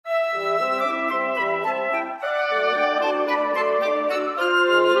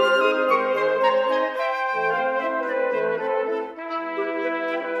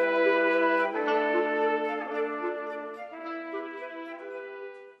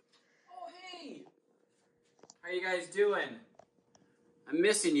How you guys doing? I'm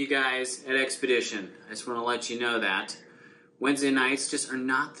missing you guys at Expedition. I just want to let you know that. Wednesday nights just are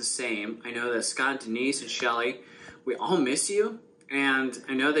not the same. I know that Scott, Denise, and Shelly, we all miss you. And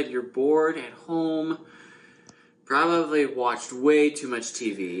I know that you're bored at home, probably watched way too much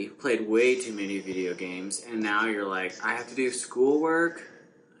TV, played way too many video games, and now you're like, I have to do schoolwork?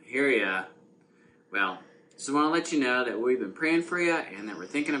 I hear ya. Well, just want to let you know that we've been praying for you and that we're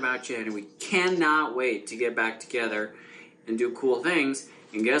thinking about you, and we cannot wait to get back together and do cool things.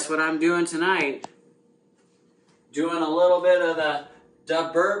 And guess what I'm doing tonight? Doing a little bit of the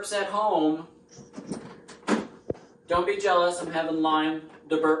burps at home. Don't be jealous, I'm having lime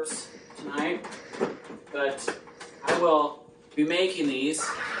burps tonight, but I will be making these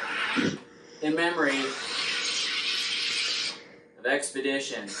in memory of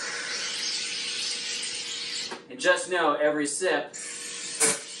Expedition. And just know, every sip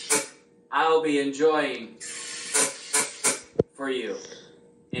I will be enjoying for you.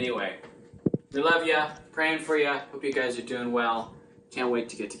 Anyway, we love ya, praying for ya. Hope you guys are doing well. Can't wait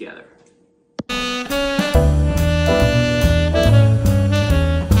to get together.